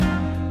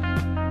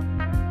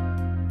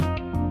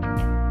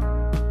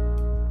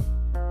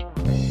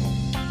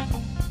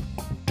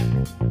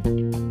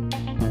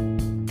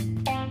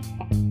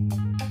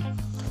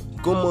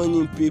Good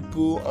morning,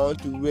 people. I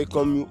want to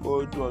welcome you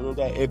all to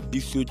another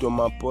episode of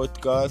my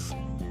podcast.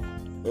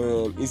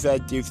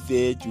 Inside Dave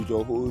Said with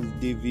your host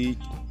David.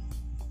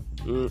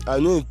 I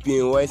know it's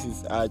been a while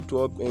since I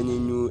dropped any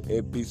new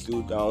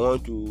episode. I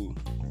want to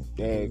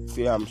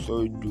say I'm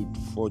sorry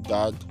for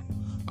that.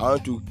 I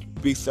want to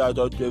big shout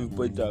out to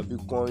everybody that be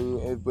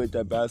calling, everybody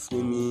that be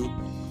asking me,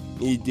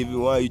 hey David,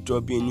 why you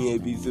drop a new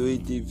episode? Hey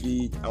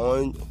David, I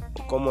want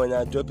come on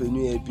and drop a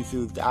new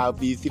episode. I'll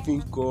be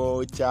receiving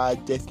call,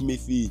 chat, text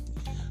message.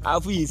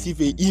 After you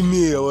receive an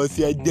email or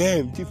say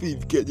damn, if you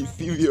get it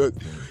serious,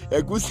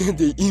 I go send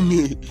the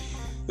email.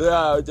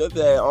 I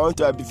want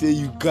to appreciate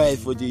you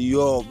guys for the year.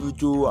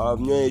 Which I've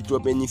not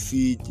dropped any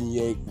feed in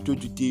like 2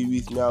 to 3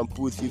 weeks now.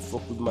 Pussy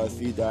fuck with my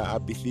feed. I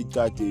appreciate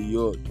that a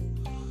lot.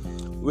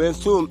 Well,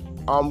 so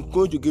I'm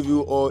going to give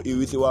you all a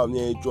reason why I've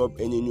not dropped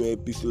any new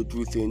episode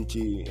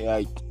recently.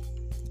 Like,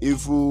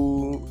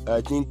 I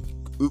think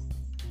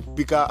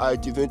because I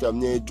didn't have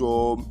no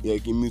job,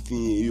 like missing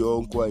a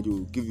young quite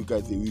to give you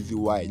guys a reason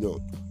why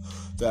not.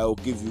 So I will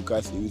give you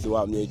guys a reason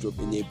why I'm not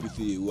dropping any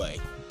episode why.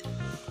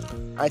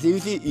 And the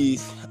reason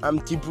is I'm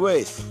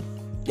depressed.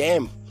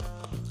 Damn.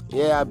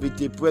 Yeah, I've been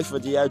depressed for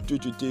the last 2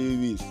 to 3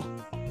 weeks.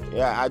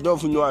 Yeah, I don't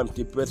even know what I'm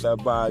depressed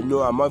about.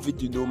 No, I'm having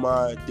to know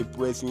my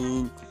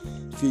depressing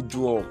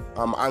syndrome.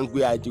 I'm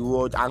angry at the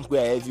world, angry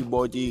at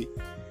everybody,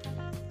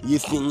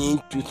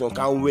 listening to some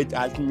kind of weird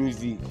ass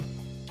music.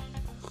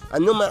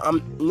 And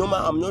I'm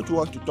not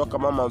one to talk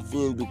about my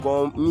feelings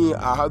because me,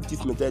 I have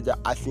this method that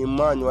as a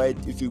man, right,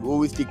 you should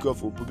always take care of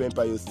your problem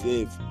by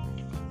yourself.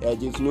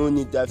 There's no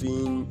need that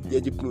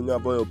let people know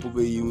about your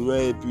problem. You will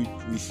not help you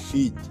with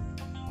shit.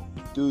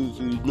 So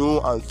you know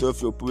and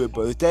solve your problem.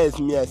 But that is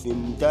me,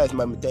 that is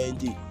my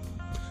mentality.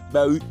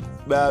 But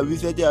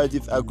recently I had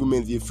this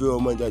argument with a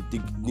friend that the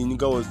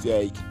nigga was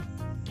like,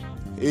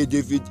 hey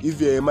David,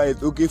 if your man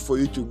it's okay for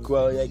you to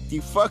cry, like the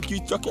fuck you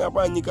talking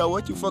about, nigga?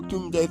 What the fuck do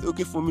you mean that it's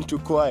okay for me to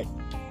cry?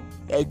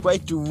 Like why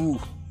to woo?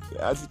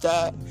 I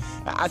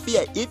feel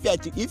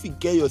like if you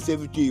get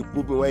yourself into a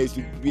problem where you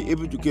should be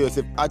able to get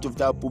yourself out of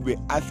that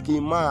problem,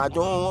 asking man, I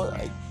don't want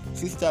like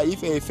sister,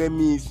 if you're a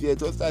feminist, you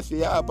just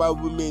say about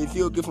women, is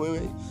it okay for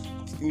me?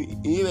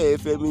 If you're a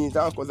feminist,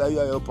 that's because you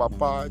are your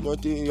papa,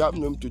 nothing you have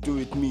nothing to do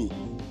with me.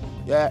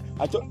 Yeah,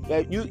 I thought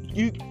like you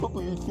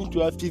people you seem to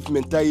have this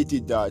mentality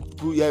that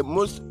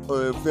most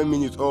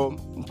feminists or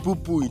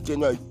people in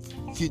general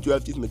seem to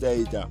have this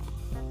mentality that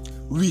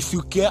we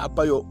should care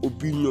about your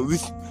opinion.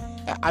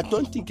 I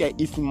don't think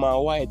it's my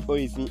right or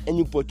it's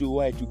anybody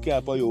right to care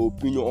about your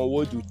opinion or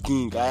what you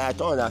think. I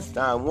don't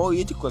understand. What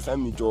you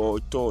concern me with your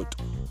thought?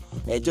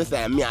 Just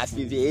like me, I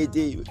say,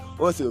 hey,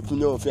 what's your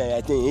opinion of me?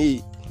 I think,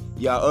 hey,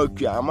 you're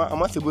okay. I'm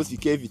not supposed to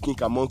care if you think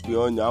I'm okay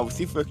or not. I will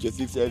still fuck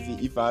yourself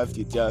if I have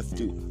the chance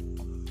to.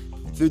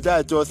 So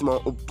that's just my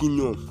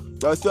opinion.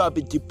 Also, I've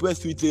been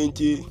depressed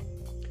recently.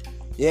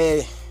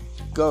 Yeah,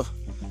 go.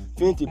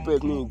 Being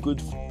depressed means good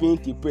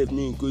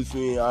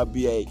feeling. I'll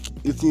be like,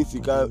 since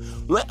you can.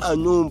 When I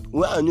know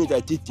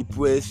that it's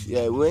depressed,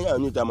 when I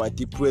know that my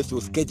depression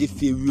was getting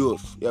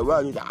serious, when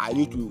I know that I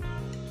need to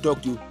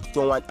talk to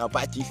someone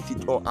about this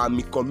shit or I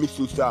may commit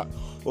suicide,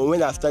 or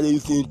when I started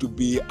listening to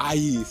be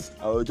eyes,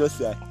 I was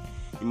just like,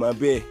 in my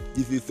bed,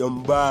 this is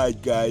some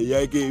bad guy,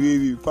 like a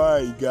really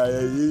fine guy.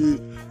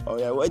 Oh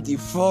yeah, what the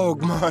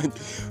fuck, man?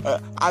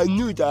 I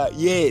knew that,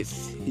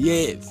 yes.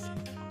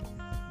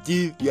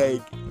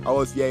 I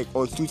was like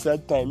on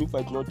suicide time. If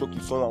I did not talk to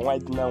someone, why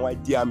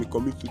did I may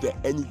commit suicide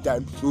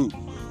anytime soon?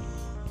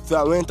 So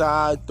I went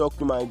out, talked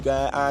to my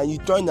guy, and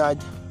it turned out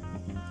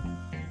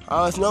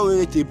I was not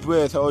really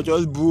depressed. I was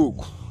just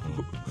broke.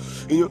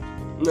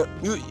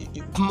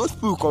 Most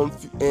people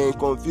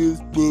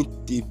confuse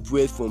being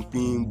depressed from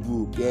being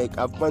broke. Like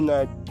I found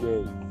out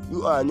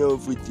you are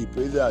not really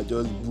depressed, you are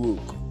just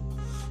broke.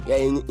 Yeah,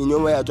 when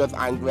you're just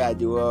angry at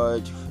the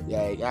world,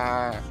 like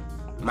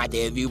matter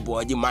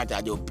everybody, matter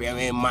your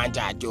parent,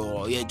 matter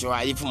your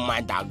even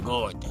matter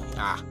God.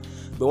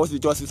 But once you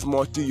just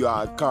small to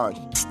your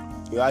account,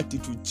 your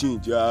attitude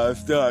change. You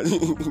understand?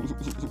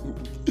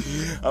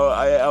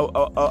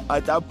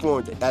 At that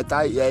point, I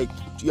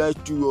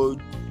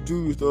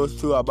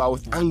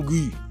was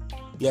angry.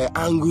 Yeah,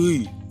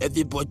 angry.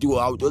 Everybody was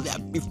out. I was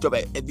like pissed off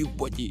at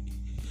everybody.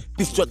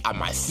 Pissed off at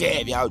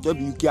myself. Yeah, I was just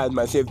looking at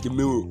myself in the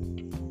mirror.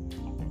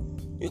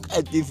 Look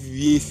at this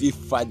lazy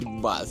fat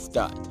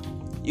bastard.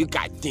 You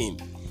got him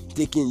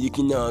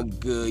looking all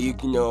good,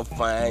 looking all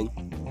fine,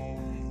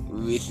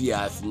 racy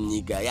ass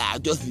nigga. Yeah, I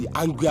just be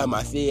angry at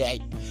myself.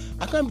 Like,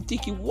 I can't be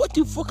thinking, what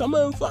the fuck am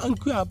I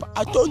angry about?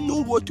 I don't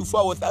know what the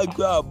fuck I was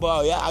angry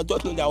about. Yeah, I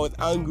don't know that I was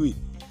angry.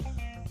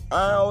 And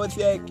I was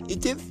like,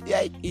 it is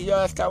like, you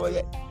understand what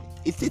it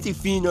is the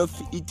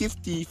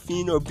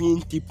feeling of being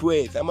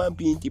depressed. Am I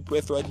being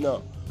depressed right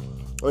now?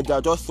 And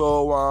I just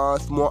saw one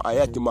small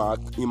alert in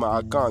my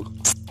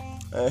account.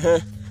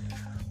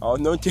 I was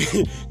not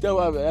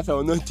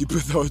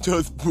depressed, I was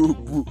just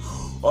broke.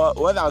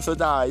 When I saw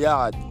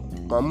that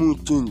my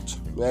mood changed.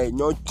 Like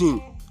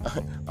nothing.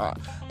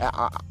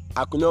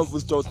 I could not even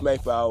stop smiling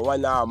for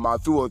 1 hour. My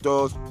feel was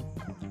just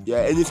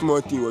any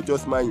small thing was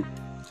just mine.